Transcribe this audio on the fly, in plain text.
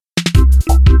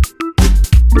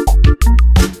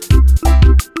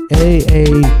Ehi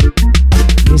ehi,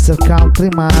 Mr.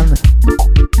 Countryman.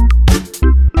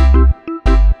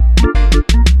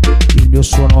 Il mio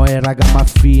suono è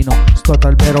ragamaffino, sto tra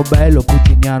il vero bello,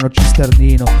 putiniano,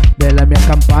 cisternino. Della mia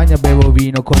campagna bevo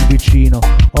vino col vicino,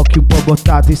 occhi un po'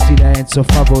 bottati, silenzio,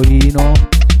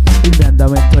 favorino. Il mio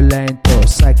andamento è lento,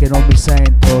 sai che non mi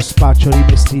sento, spaccio i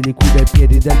vestiti qui dai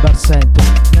piedi del bar sento.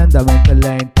 Il mio andamento è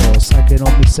lento, sai che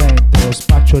non mi sento,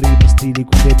 spaccio i vestiti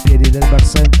qui dai piedi del bar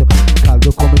sento.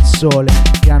 Caldo come il sole,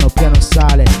 piano piano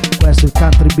sale, questo è il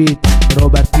country beat,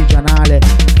 roba artigianale.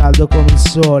 Caldo come il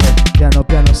sole, piano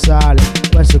piano sale,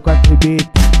 questo è il country beat,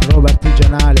 roba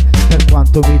artigianale. Per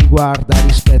quanto mi riguarda,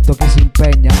 rispetto chi si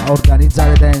impegna a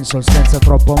organizzare dancehall senza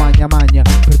troppo magna magna.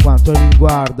 Per quanto mi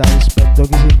riguarda, rispetto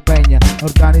chi si impegna a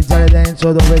organizzare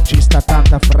dancehall dove ci sta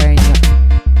tanta fregna.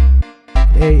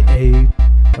 Ehi ehi,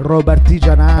 roba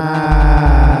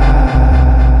artigianale.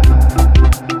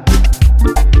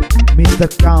 Mr.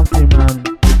 Countryman,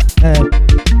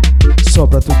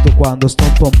 soprattutto quando sto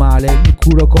un po' male, mi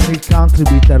curo con il country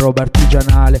beat e roba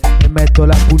artigianale. E metto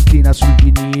la puntina sul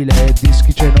vinile e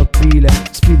dischi cenopile.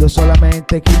 Sfido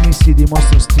solamente chi mi si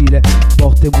dimostra stile.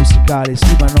 Botte musicali,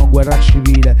 sì ma non guerra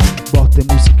civile. Botte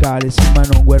musicali, sì ma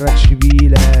non guerra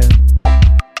civile.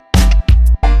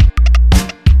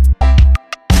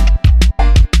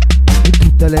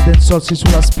 Le danzolsi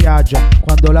sulla spiaggia,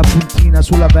 quando la puntina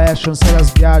sulla version se la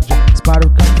sviaggia. Sparo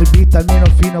il country beat almeno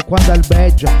fino a quando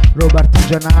albeggia. Roba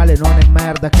artigianale non è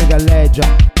merda che galleggia.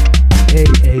 Ehi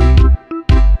ehi,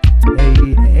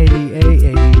 ehi ehi ehi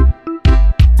ehi.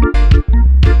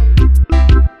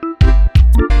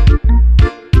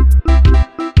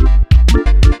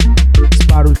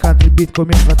 Sparo il country beat con i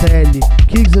miei fratelli.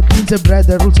 Kings, Queens e Bread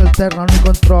e Rules alternano i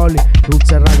controlli. Rules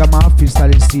e ragamuffin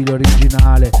style in stile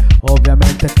originale.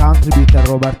 Ovviamente country beat e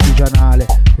roba artigianale.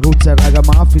 Rules e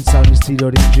ragamuffin stanno in stile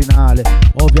originale.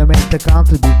 Ovviamente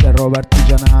country beat e roba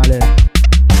artigianale.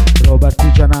 Roba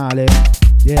artigianale,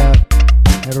 yeah,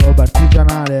 e roba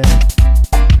artigianale.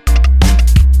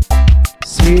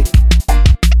 Sì,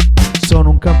 sono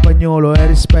un campagnolo e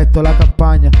rispetto la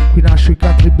campagna. Qui nasce il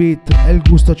country beat e il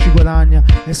gusto ci guadagna.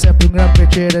 È sempre un gran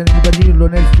piacere ribadirlo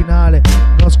nel finale.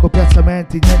 Non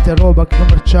scopiazzamenti, niente roba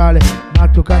commerciale.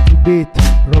 Marchio country beat,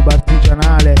 roba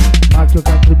artigianale. Marchio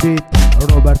country beat,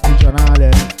 roba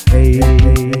artigianale. Ehi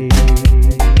ehi ehi ehi.